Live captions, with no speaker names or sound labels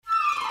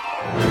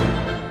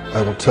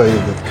I will tell you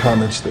that the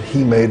comments that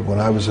he made when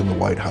I was in the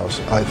White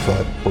House, I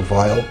thought were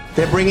vile.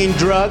 They're bringing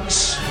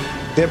drugs.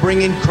 They're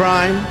bringing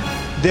crime.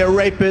 They're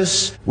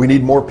rapists. We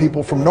need more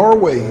people from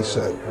Norway, he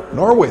said.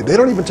 Norway, they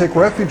don't even take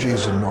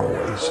refugees in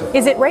Norway, he said.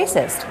 Is it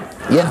racist?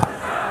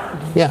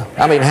 Yeah.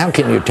 I mean, how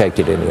can you take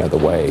it any other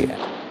way?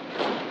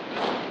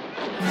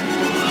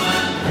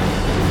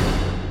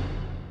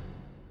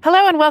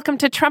 Hello and welcome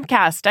to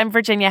Trumpcast. I'm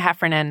Virginia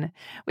Heffernan.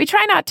 We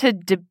try not to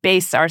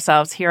debase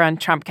ourselves here on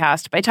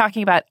Trumpcast by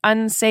talking about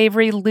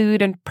unsavory,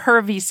 lewd, and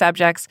pervy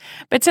subjects,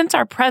 but since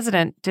our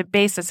president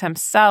debases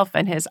himself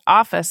and his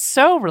office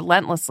so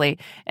relentlessly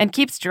and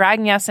keeps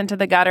dragging us into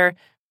the gutter,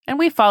 and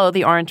we follow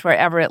the orange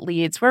wherever it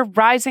leads, we're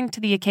rising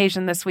to the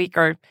occasion this week,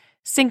 or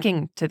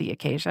sinking to the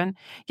occasion.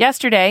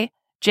 Yesterday,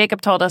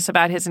 Jacob told us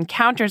about his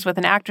encounters with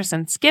an actress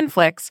in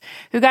Skinflix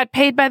who got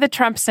paid by the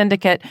Trump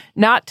syndicate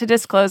not to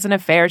disclose an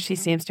affair she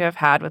seems to have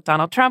had with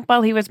Donald Trump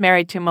while he was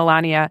married to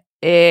Melania.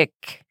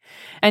 Ick.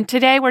 And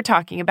today we're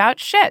talking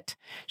about shit.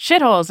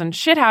 Shitholes and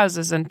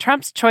shithouses and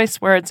Trump's choice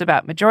words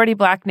about majority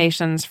black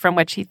nations from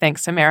which he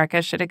thinks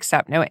America should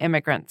accept no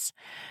immigrants.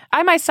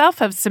 I myself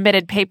have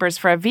submitted papers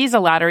for a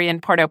visa lottery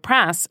in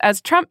Port-au-Prince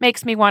as Trump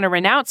makes me want to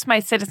renounce my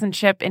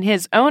citizenship in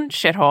his own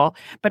shithole.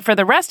 But for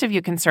the rest of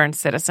you concerned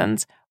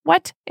citizens,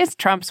 what is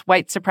Trump's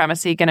white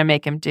supremacy going to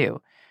make him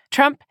do?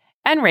 Trump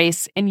and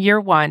race in year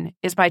one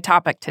is my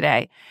topic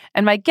today.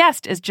 And my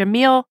guest is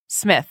Jamil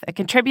Smith, a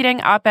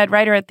contributing op-ed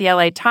writer at the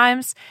LA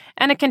Times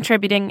and a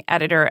contributing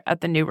editor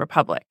at the New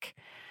Republic.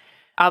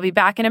 I'll be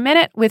back in a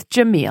minute with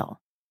Jamil.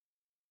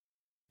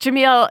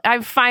 Jamil,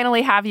 I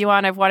finally have you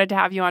on. I've wanted to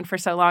have you on for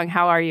so long.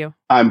 How are you?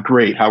 I'm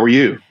great. How are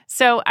you?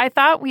 So I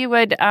thought we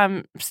would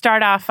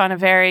start off on a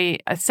very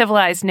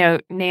civilized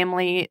note,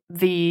 namely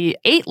the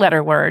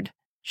 8-letter word,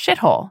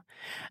 shithole.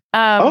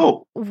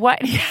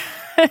 What?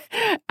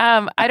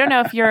 I don't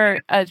know if you're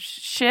a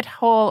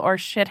shithole or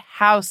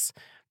shithouse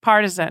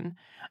partisan.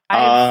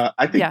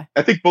 I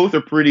think both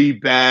are pretty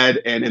bad,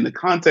 and in the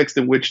context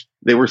in which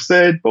they were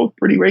said, both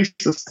pretty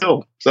racist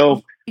still.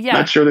 So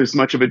not sure there's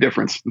much of a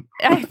difference.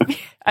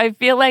 I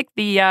feel like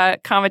the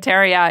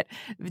commentariat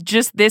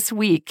just this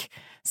week,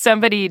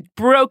 somebody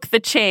broke the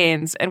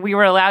chains, and we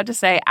were allowed to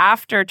say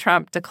after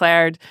Trump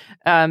declared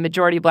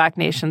majority black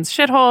nations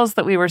shitholes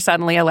that we were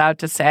suddenly allowed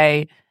to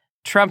say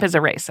Trump is a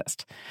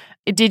racist.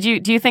 Do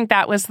you think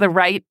that was the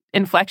right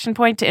inflection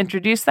point to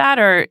introduce that,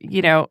 or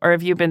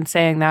have you been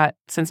saying that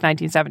since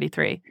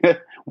 1973?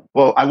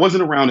 Well, I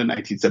wasn't around in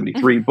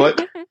 1973, but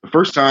the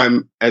first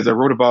time, as I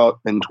wrote about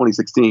in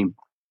 2016,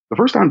 the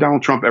first time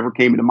Donald Trump ever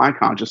came into my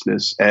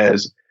consciousness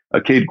as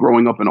a kid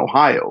growing up in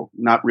Ohio,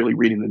 not really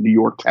reading the New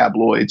York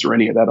tabloids or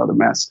any of that other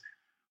mess,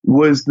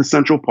 was the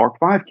Central Park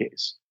 5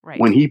 case. Right.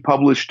 When he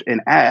published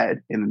an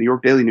ad in the New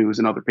York Daily News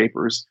and other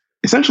papers,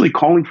 essentially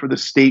calling for the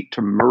state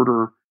to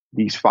murder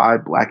these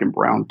 5 black and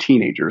brown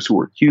teenagers who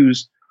were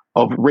accused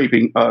of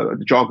raping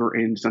the jogger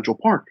in Central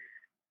Park.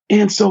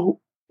 And so,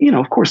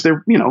 of course,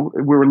 we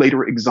were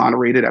later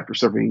exonerated after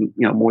serving,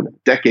 more than a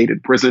decade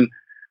in prison.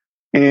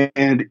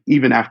 And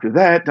even after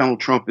that,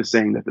 Donald Trump is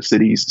saying that the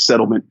city's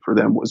settlement for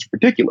them was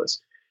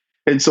ridiculous.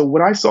 And so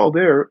what I saw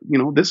there,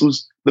 this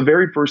was the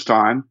very first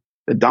time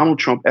that Donald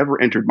Trump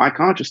ever entered my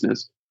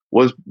consciousness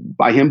was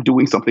by him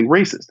doing something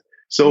racist.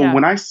 So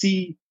when I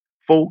see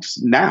folks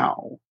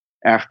now,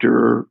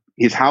 after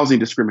his housing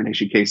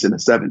discrimination case in the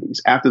 70s,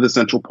 after the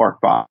Central Park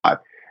 5,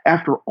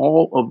 after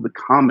all of the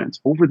comments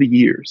over the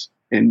years,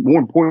 and more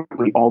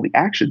importantly, all the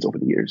actions over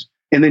the years,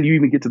 and then you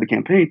even get to the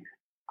campaign,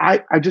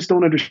 I just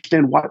don't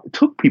understand why it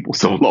took people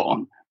so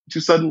long to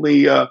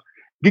suddenly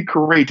get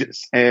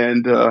courageous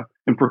and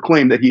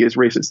proclaim that he is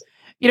racist.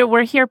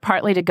 We're here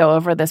partly to go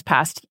over this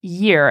past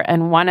year,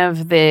 and one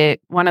of the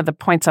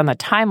points on the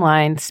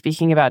timeline,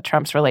 speaking about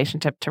Trump's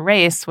relationship to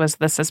race, was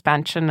the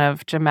suspension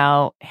of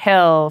Jemele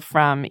Hill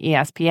from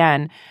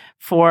ESPN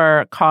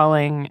for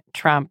calling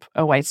Trump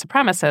a white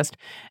supremacist.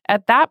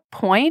 At that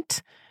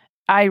point,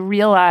 I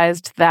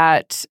realized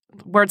that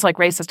words like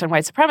racist and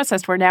white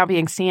supremacist were now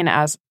being seen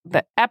as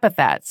the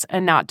epithets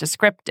and not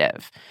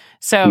descriptive.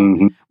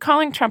 So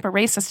calling Trump a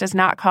racist is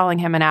not calling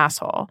him an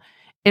asshole.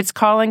 It's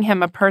calling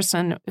him a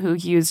person who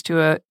hews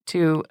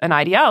to an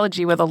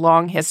ideology with a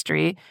long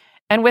history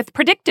and with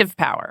predictive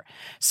power.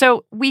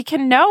 So we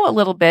can know a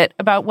little bit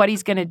about what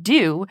he's going to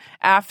do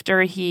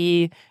after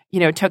he,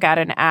 took out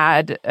an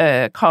ad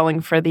calling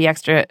for the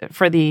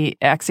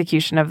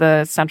execution of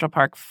the Central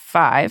Park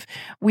 5.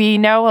 We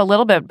know a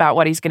little bit about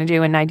what he's going to do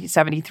in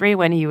 1973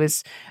 when he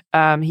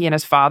and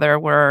his father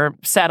were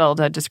settled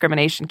a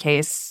discrimination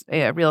case,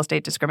 a real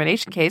estate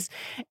discrimination case,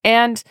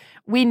 and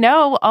we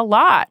know a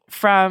lot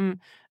from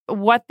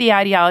what the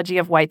ideology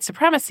of white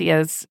supremacy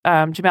is.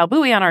 Jamelle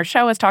Bouie on our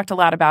show has talked a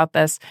lot about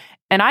this,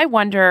 and I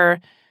wonder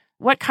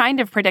what kind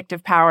of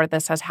predictive power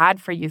this has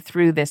had for you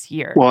through this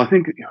year. Well, I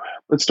think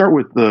let's start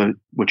with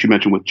what you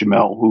mentioned with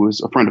Jamelle, who is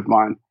a friend of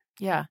mine.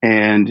 Yeah.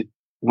 And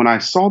when I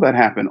saw that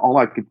happen, all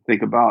I could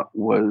think about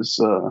was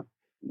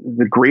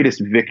the greatest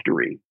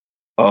victory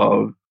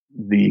of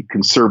the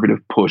conservative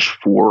push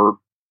for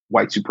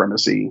white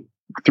supremacy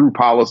through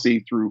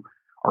policy, through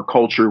our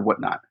culture,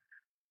 whatnot.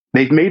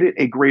 They've made it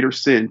a greater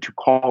sin to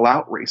call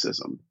out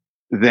racism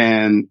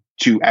than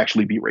to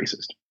actually be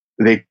racist.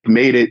 They've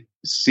made it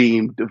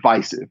seem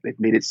divisive. They've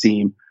made it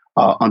seem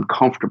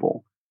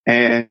uncomfortable.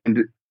 And,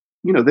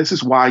 this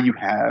is why you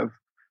have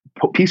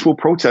peaceful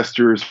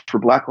protesters for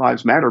Black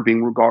Lives Matter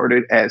being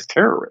regarded as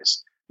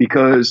terrorists,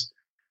 because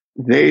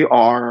they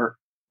are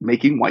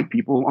making white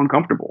people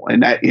uncomfortable.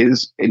 And that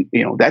is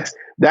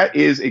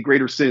a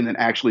greater sin than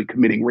actually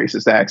committing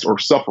racist acts or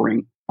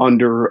suffering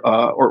under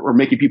or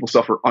making people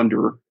suffer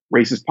under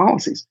racist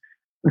policies.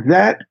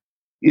 That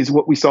is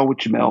what we saw with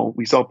Jamel.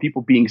 We saw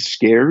people being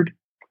scared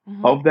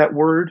of that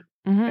word.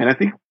 And I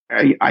think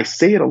I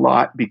say it a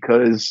lot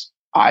because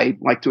I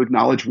like to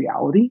acknowledge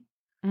reality,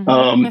 as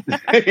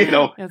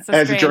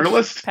a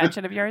journalist.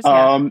 Penchant of yours.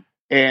 Yeah.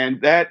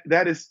 And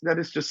that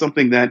is just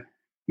something that,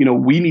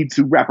 we need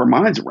to wrap our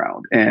minds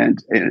around. And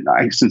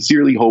I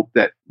sincerely hope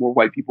that more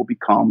white people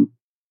become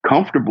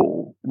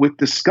comfortable with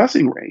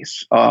discussing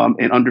race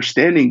and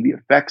understanding the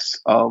effects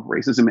of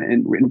racism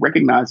and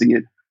recognizing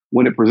it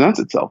when it presents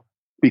itself,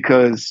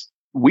 because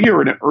we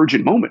are in an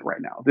urgent moment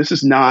right now. This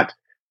is not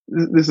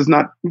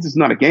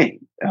a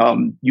game.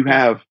 You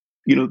have,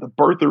 the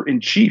birther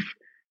in chief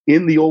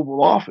in the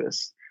Oval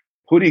Office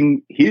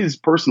putting his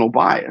personal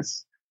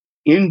bias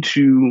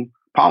into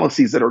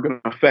policies that are going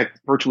to affect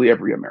virtually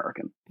every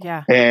American.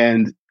 Yeah.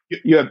 And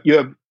you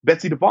have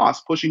Betsy DeVos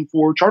pushing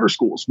for charter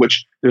schools,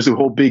 which there's a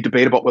whole big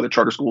debate about whether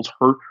charter schools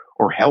hurt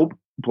or help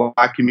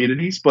Black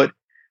communities. But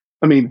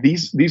I mean,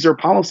 these are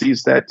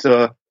policies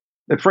that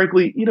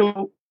frankly,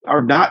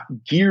 are not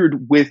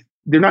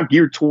they're not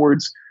geared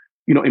towards,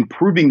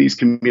 improving these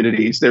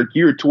communities. They're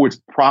geared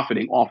towards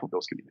profiting off of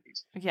those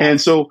communities. Yes.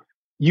 And so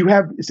you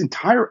have this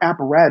entire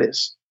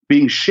apparatus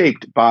being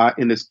shaped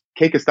in this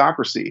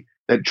cakistocracy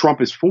that Trump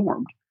has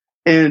formed.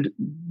 And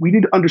we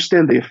need to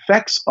understand the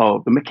effects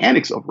of the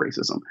mechanics of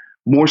racism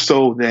more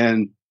so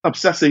than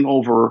obsessing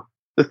over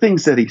the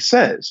things that he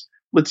says.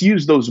 Let's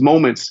use those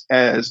moments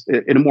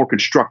in a more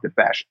constructive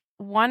fashion.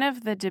 One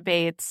of the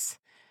debates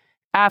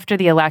after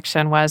the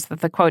election was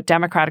that the, quote,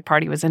 Democratic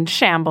Party was in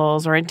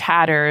shambles or in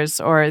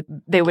tatters, or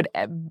they would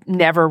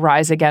never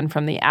rise again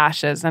from the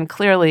ashes. And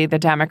clearly the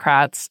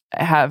Democrats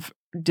have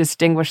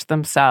distinguished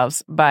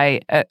themselves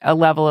by a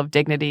level of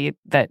dignity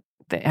that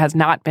has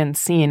not been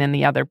seen in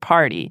the other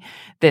party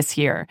this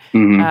year.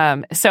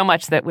 So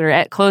much that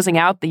we're closing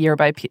out the year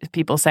by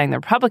people saying the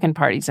Republican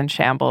Party's in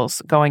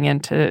shambles going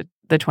into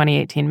the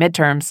 2018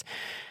 midterms.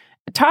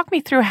 Talk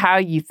me through how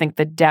you think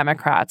the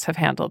Democrats have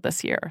handled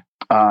this year.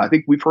 I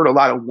think we've heard a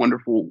lot of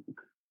wonderful,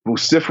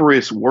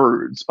 vociferous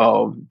words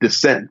of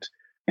dissent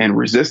and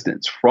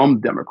resistance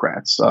from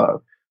Democrats.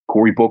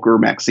 Cory Booker,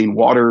 Maxine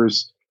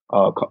Waters,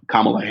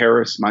 Kamala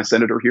Harris, my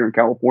senator here in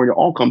California,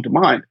 all come to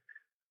mind.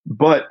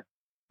 But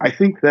I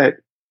think that,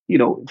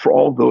 for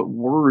all the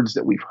words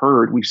that we've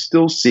heard, we've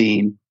still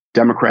seen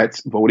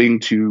Democrats voting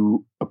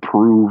to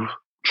approve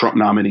Trump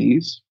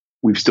nominees.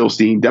 We've still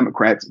seen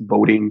Democrats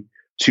voting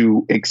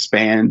to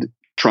expand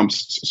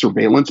Trump's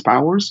surveillance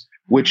powers,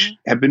 which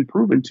have been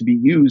proven to be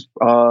used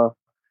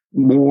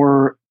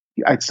more,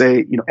 I'd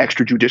say,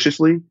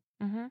 extrajudiciously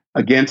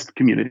against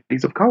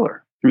communities of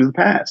color through the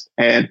past.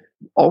 And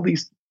all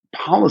these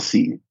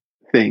policy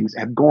things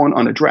have gone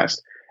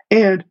unaddressed.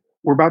 And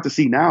we're about to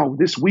see now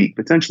this week,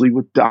 potentially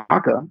with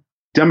DACA,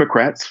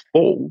 Democrats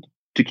fold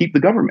to keep the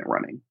government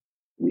running.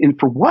 And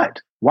for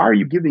what? Why are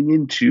you giving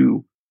in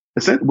to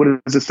what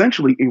is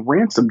essentially a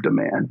ransom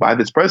demand by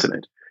this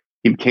president?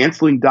 Him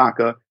canceling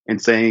DACA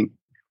and saying,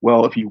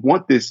 well, if you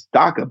want this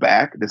DACA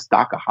back, this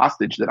DACA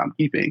hostage that I'm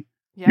keeping,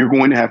 you're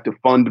going to have to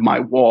fund my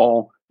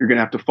wall. You're going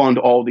to have to fund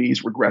all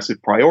these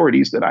regressive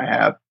priorities that I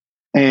have.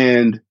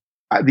 And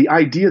the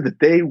idea that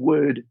they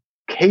would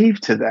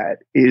cave to that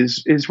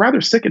is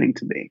rather sickening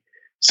to me.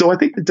 So I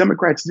think the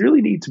Democrats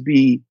really need to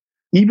be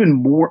even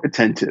more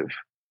attentive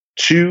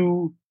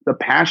to the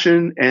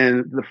passion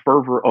and the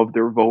fervor of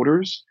their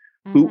voters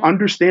who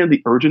understand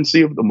the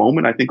urgency of the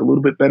moment, I think, a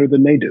little bit better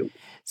than they do.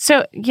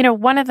 So,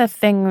 one of the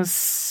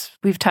things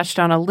we've touched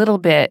on a little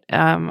bit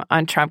on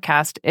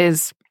Trumpcast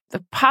is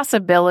the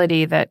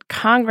possibility that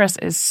Congress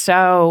is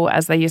so,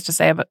 as they used to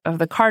say of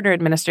the Carter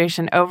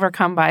administration,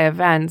 overcome by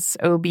events,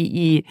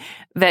 OBE,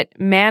 that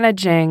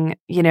managing,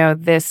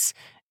 this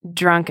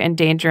drunk and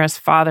dangerous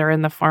father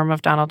in the form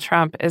of Donald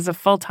Trump is a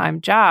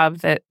full-time job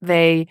that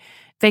they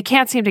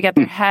can't seem to get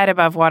their head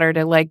above water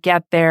to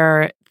get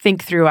their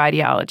think through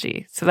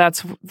ideology. So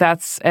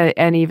that's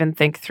and even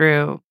think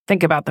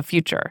about the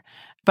future.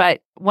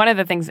 But one of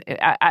the things,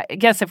 I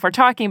guess, if we're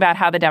talking about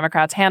how the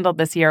Democrats handled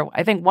this year,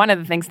 I think one of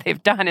the things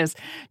they've done is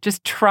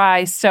just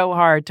try so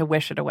hard to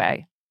wish it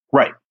away.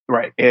 Right.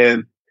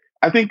 And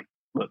I think,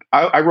 look,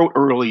 I wrote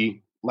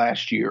early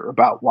last year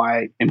about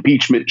why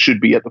impeachment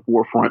should be at the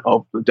forefront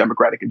of the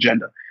Democratic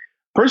agenda.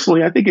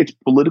 Personally, I think it's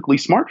politically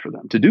smart for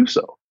them to do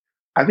so.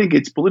 I think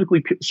it's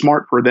politically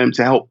smart for them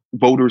to help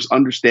voters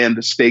understand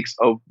the stakes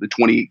of the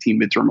 2018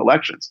 midterm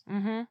elections.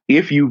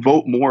 If you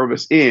vote more of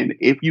us in,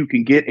 if you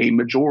can get a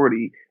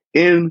majority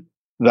in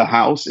the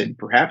House and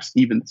perhaps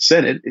even the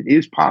Senate, it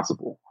is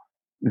possible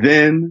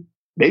then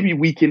maybe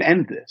we can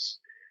end this.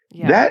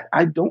 Yeah. That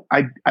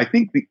I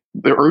think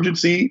the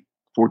urgency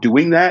for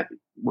doing that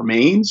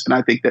remains. And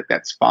I think that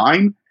that's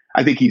fine.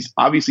 I think he's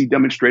obviously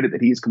demonstrated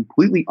that he is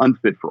completely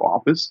unfit for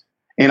office.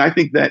 And I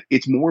think that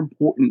it's more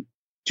important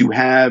to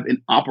have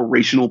an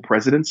operational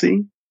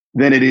presidency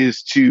than it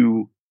is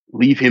to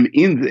leave him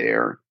in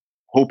there,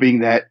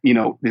 hoping that,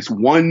 this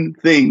one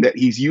thing that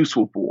he's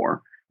useful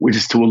for, which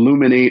is to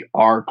illuminate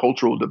our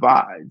cultural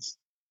divides,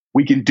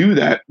 we can do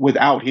that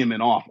without him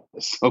in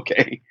office.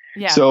 Okay.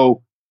 Yeah.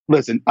 So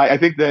listen, I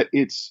think that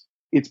it's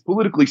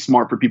politically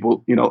smart for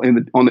people, in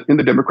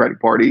the Democratic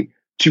Party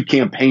to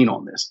campaign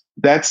on this.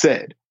 That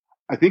said,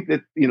 I think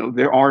that,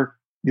 there are,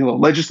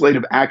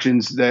 legislative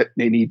actions that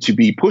they need to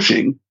be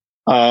pushing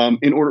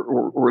in order,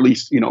 or at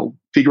least,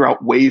 figure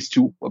out ways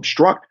to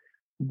obstruct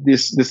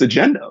this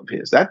agenda of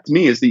his. That to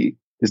me is the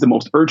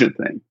most urgent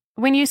thing.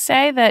 When you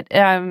say that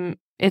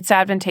it's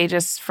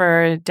advantageous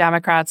for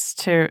Democrats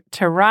to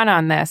run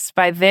on this,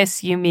 by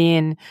this you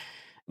mean,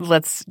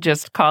 let's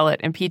just call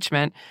it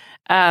impeachment.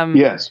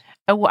 Yes.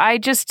 I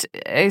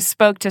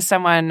spoke to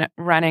someone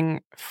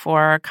running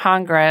for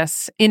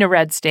Congress in a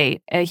red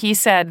state. He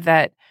said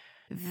that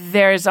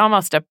there's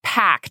almost a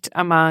pact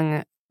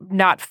among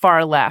not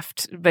far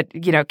left, but,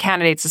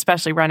 candidates,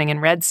 especially running in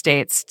red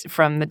states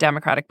from the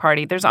Democratic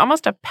Party. There's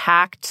almost a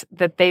pact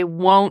that they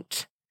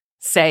won't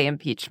say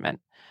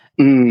impeachment.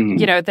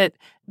 That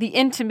the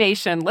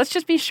intimation, let's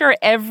just be sure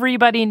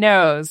everybody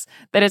knows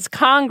that it's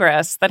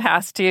Congress that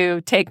has to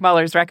take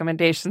Mueller's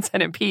recommendations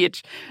and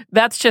impeach.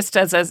 That's just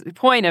as a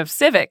point of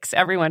civics.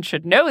 Everyone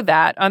should know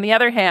that. On the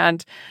other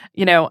hand,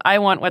 I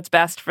want what's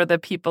best for the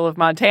people of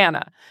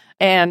Montana.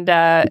 And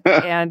I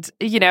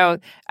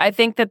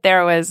think that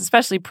there was,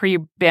 especially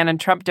pre-Bannon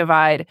Trump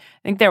divide, I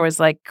think there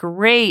was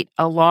great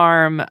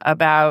alarm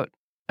about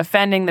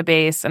offending the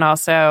base and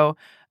also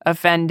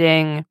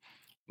offending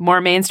more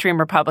mainstream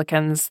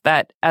Republicans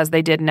that, as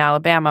they did in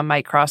Alabama,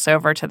 might cross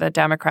over to the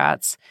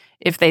Democrats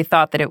if they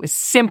thought that it was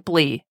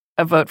simply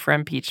a vote for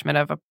impeachment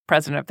of a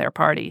president of their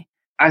party.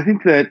 I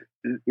think that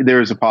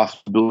there is a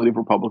possibility of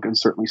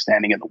Republicans certainly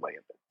standing in the way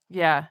of it.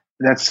 Yeah.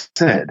 That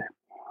said,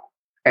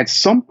 at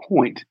some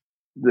point,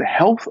 the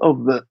health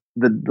of the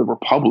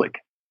republic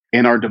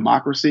and our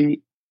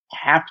democracy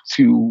have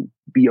to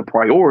be a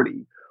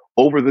priority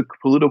over the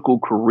political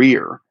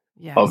career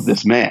of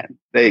this man.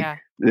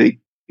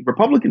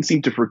 Republicans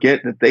seem to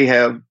forget that they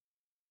have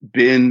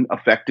been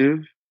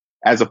effective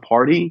as a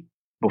party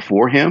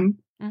before him,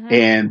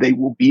 and they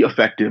will be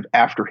effective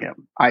after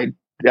him. I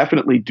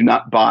definitely do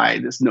not buy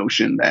this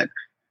notion that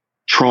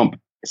Trump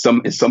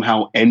is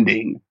somehow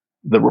ending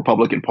the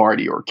Republican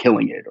Party or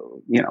killing it,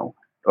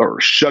 or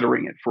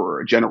shuttering it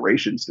for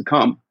generations to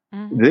come.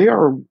 There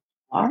are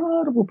a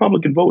lot of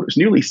Republican voters.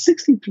 Nearly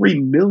 63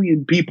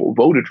 million people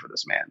voted for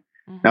this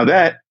man. Now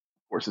that,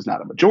 of course, is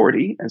not a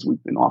majority, as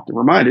we've been often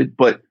reminded,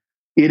 but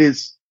it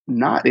is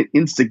not an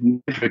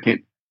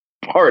insignificant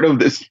part of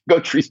this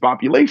country's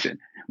population,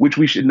 which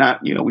we should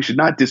not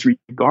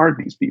disregard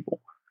these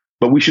people,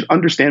 but we should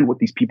understand what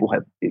these people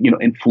have,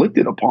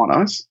 inflicted upon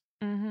us.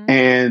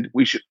 And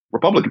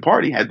Republican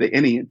Party, had they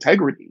any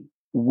integrity,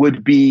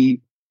 would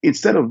be,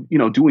 instead of,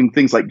 doing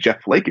things like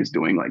Jeff Flake is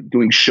doing, like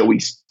doing showy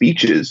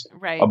speeches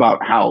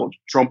about how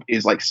Trump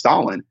is like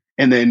Stalin,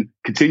 and then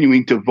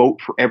continuing to vote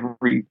for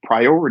every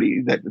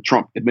priority that the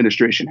Trump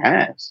administration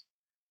has.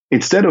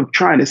 Instead of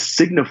trying to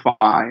signify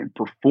and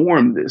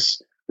perform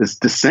this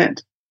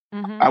dissent,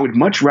 I would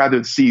much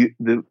rather see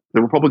the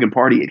Republican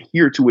Party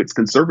adhere to its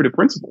conservative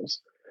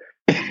principles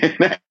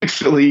and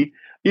actually,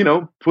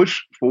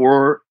 push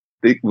for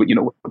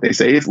what they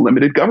say is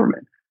limited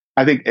government.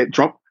 I think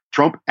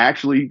Trump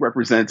actually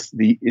represents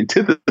the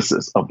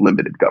antithesis of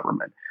limited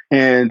government,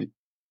 and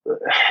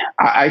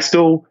I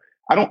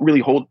don't really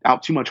hold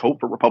out too much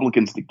hope for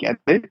Republicans to get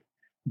it.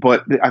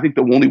 But I think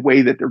the only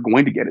way that they're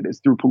going to get it is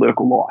through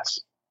political loss.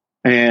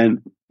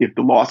 And if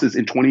the losses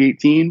in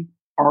 2018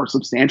 are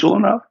substantial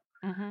enough,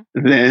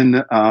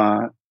 then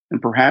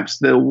perhaps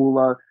they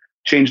will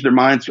change their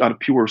minds out of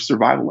pure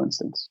survival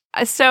instincts.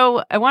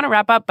 So I want to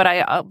wrap up,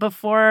 but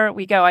before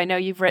we go, I know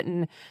you've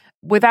written,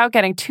 without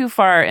getting too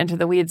far into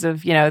the weeds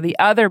of, the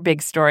other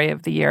big story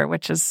of the year,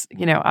 which is,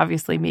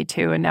 obviously Me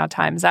Too and now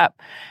Time's Up.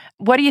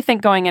 What do you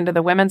think going into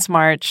the Women's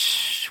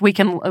March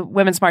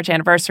Women's March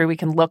anniversary we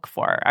can look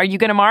for? Are you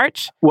going to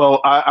march?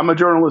 Well, I'm a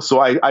journalist, so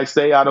I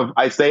stay out of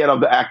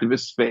the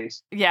activist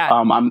space. Yeah,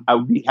 I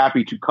would be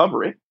happy to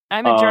cover it.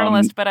 I'm a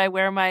journalist, but I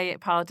wear my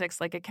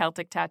politics like a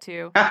Celtic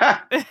tattoo. So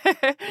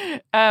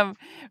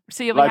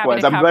you'll be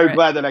likewise. Happy to I'm very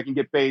glad that I can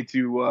get paid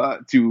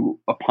to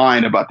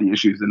opine about the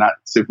issues and not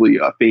simply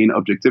feign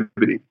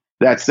objectivity.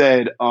 That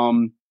said,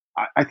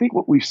 I think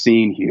what we've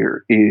seen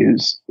here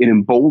is an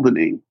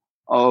emboldening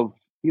of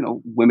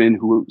women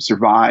who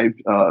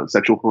survived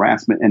sexual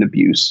harassment and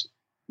abuse.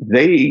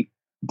 They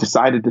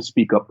decided to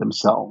speak up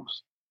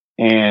themselves,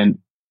 and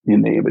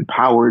they have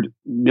empowered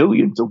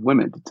millions of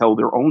women to tell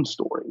their own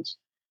stories.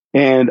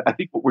 And I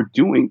think what we're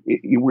doing,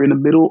 we're in the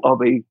middle of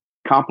a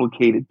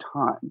complicated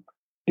time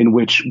in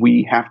which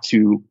we have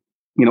to,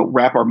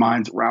 wrap our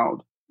minds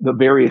around the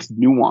various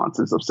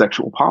nuances of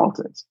sexual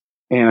politics.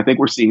 And I think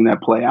we're seeing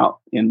that play out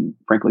in,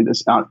 frankly,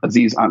 this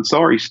Aziz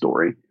Ansari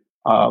story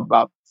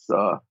about this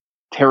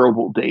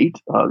terrible date.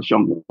 This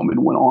young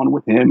woman went on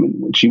with him,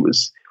 and when she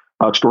was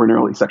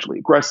extraordinarily sexually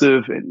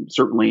aggressive and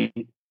certainly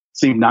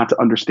seemed not to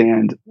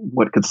understand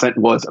what consent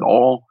was at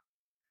all.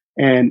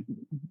 And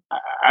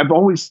I've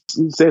always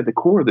said at the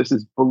core of this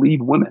is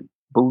believe women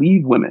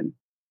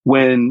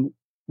when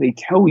they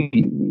tell you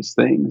these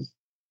things,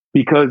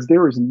 because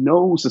there is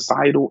no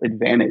societal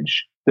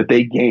advantage that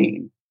they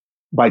gain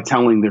by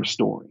telling their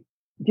story.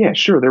 Yeah,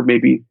 sure, there may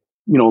be,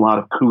 a lot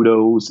of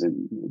kudos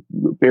and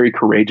very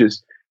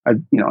courageous. I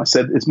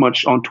said as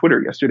much on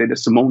Twitter yesterday to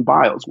Simone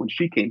Biles when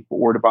she came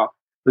forward about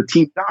the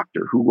team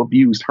doctor who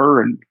abused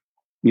her and,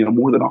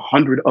 more than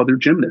 100 other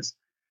gymnasts.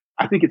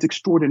 I think it's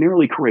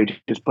extraordinarily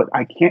courageous, but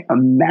I can't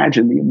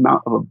imagine the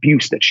amount of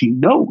abuse that she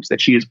knows that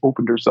she has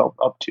opened herself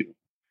up to.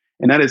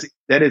 And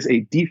that is a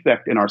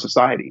defect in our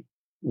society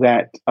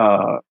that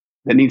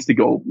needs to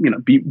go,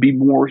 be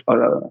more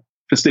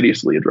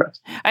fastidiously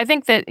addressed. I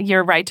think that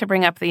you're right to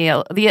bring up the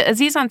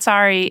Aziz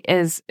Ansari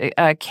is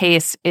a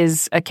case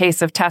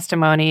of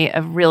testimony,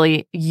 of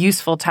really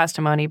useful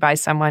testimony by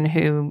someone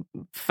who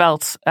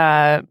felt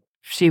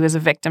she was a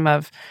victim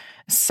of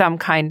some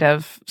kind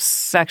of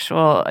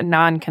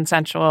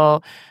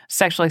non-consensual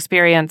sexual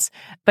experience.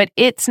 But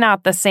it's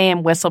not the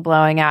same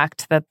whistleblowing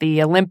act that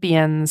the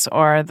Olympians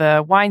or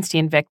the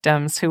Weinstein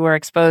victims who were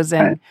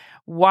exposing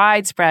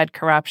widespread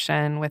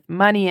corruption with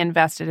money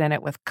invested in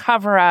it, with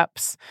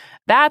cover-ups.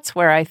 That's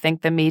where I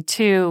think the Me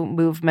Too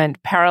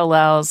movement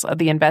parallels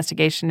the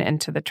investigation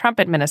into the Trump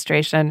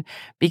administration,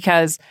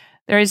 because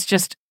there is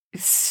just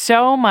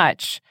so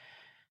much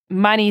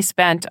money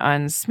spent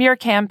on smear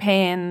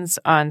campaigns,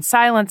 on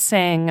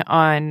silencing,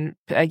 on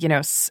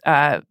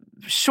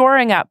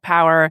shoring up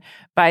power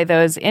by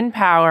those in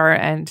power,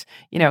 and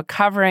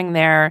covering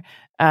their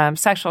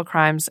sexual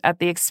crimes at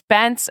the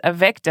expense of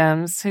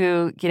victims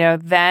who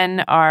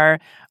then are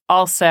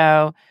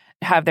also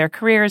have their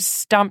careers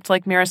stumped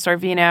like Mira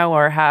Sorvino,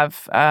 or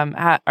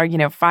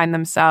find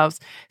themselves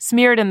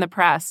smeared in the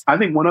press. I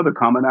think one other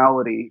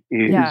commonality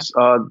is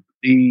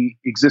the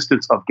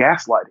existence of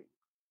gaslighting.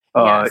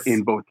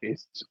 In both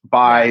cases,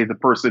 by the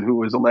person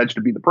who is alleged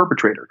to be the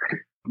perpetrator.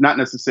 Not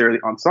necessarily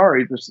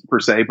Ansari per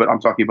se, but I'm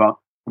talking about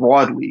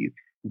broadly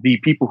the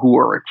people who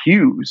are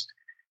accused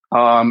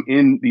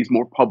in these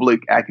more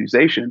public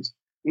accusations,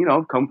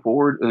 come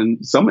forward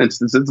in some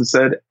instances and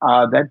said,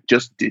 that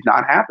just did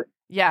not happen.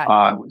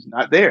 I was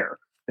not there.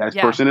 That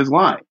person is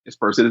lying. This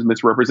person is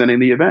misrepresenting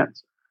the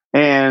events.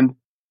 And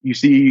you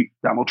see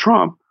Donald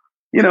Trump,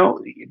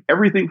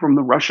 everything from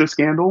the Russia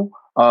scandal,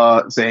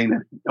 saying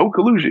that no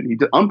collusion. He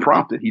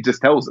unprompted. He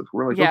just tells us.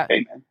 We're like,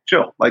 okay, man,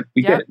 chill. Like,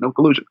 we get it. No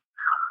collusion.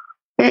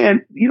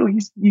 And,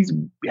 he's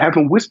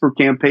having whisper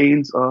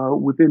campaigns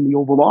within the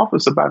Oval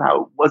Office about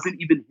how it wasn't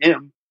even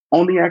him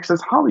on the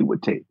Access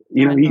Hollywood tape.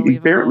 He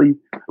apparently,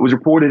 it was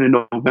reported in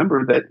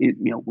November that,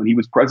 when he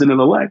was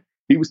president-elect,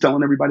 he was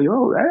telling everybody,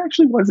 oh, that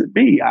actually wasn't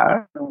me.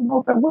 I don't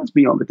know if that was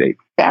me on the tape.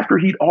 After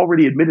he'd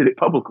already admitted it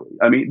publicly.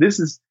 I mean, this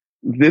is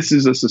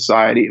a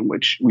society in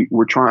which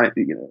we're trying,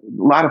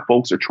 a lot of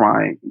folks are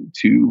trying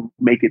to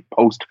make it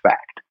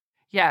post-fact.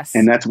 Yes.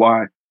 And that's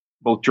why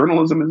both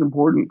journalism is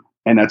important,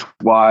 and that's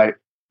why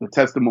the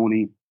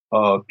testimony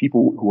of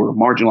people who are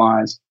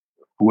marginalized,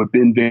 who have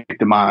been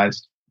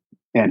victimized,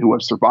 and who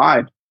have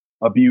survived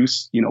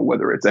abuse,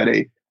 whether it's at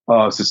a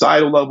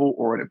societal level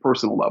or at a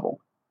personal level,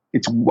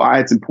 it's why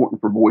it's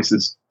important for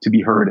voices to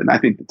be heard. And I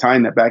think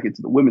tying that back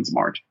into the Women's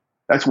March,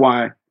 that's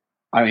why,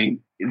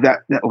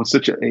 that was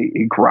such a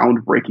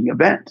groundbreaking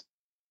event,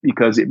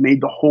 because it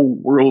made the whole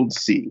world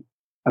see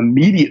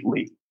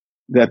immediately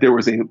that there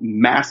was a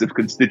massive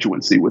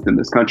constituency within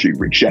this country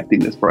rejecting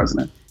this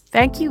president.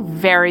 Thank you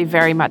very,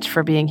 very much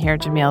for being here,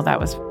 Jamil. That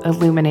was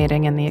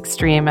illuminating in the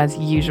extreme, as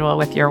usual,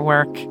 with your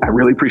work. I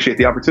really appreciate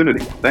the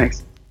opportunity.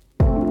 Thanks.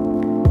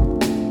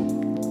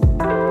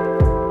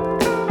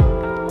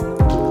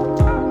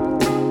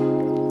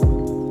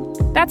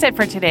 That's it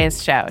for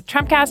today's show.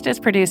 Trumpcast is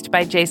produced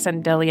by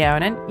Jason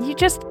DeLeon, and you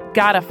just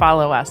gotta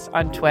follow us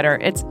on Twitter.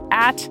 It's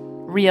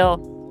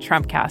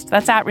 @RealTrumpcast.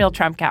 That's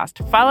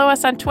 @RealTrumpcast. Follow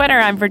us on Twitter.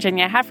 I'm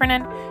Virginia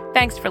Heffernan.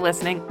 Thanks for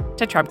listening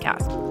to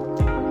Trumpcast.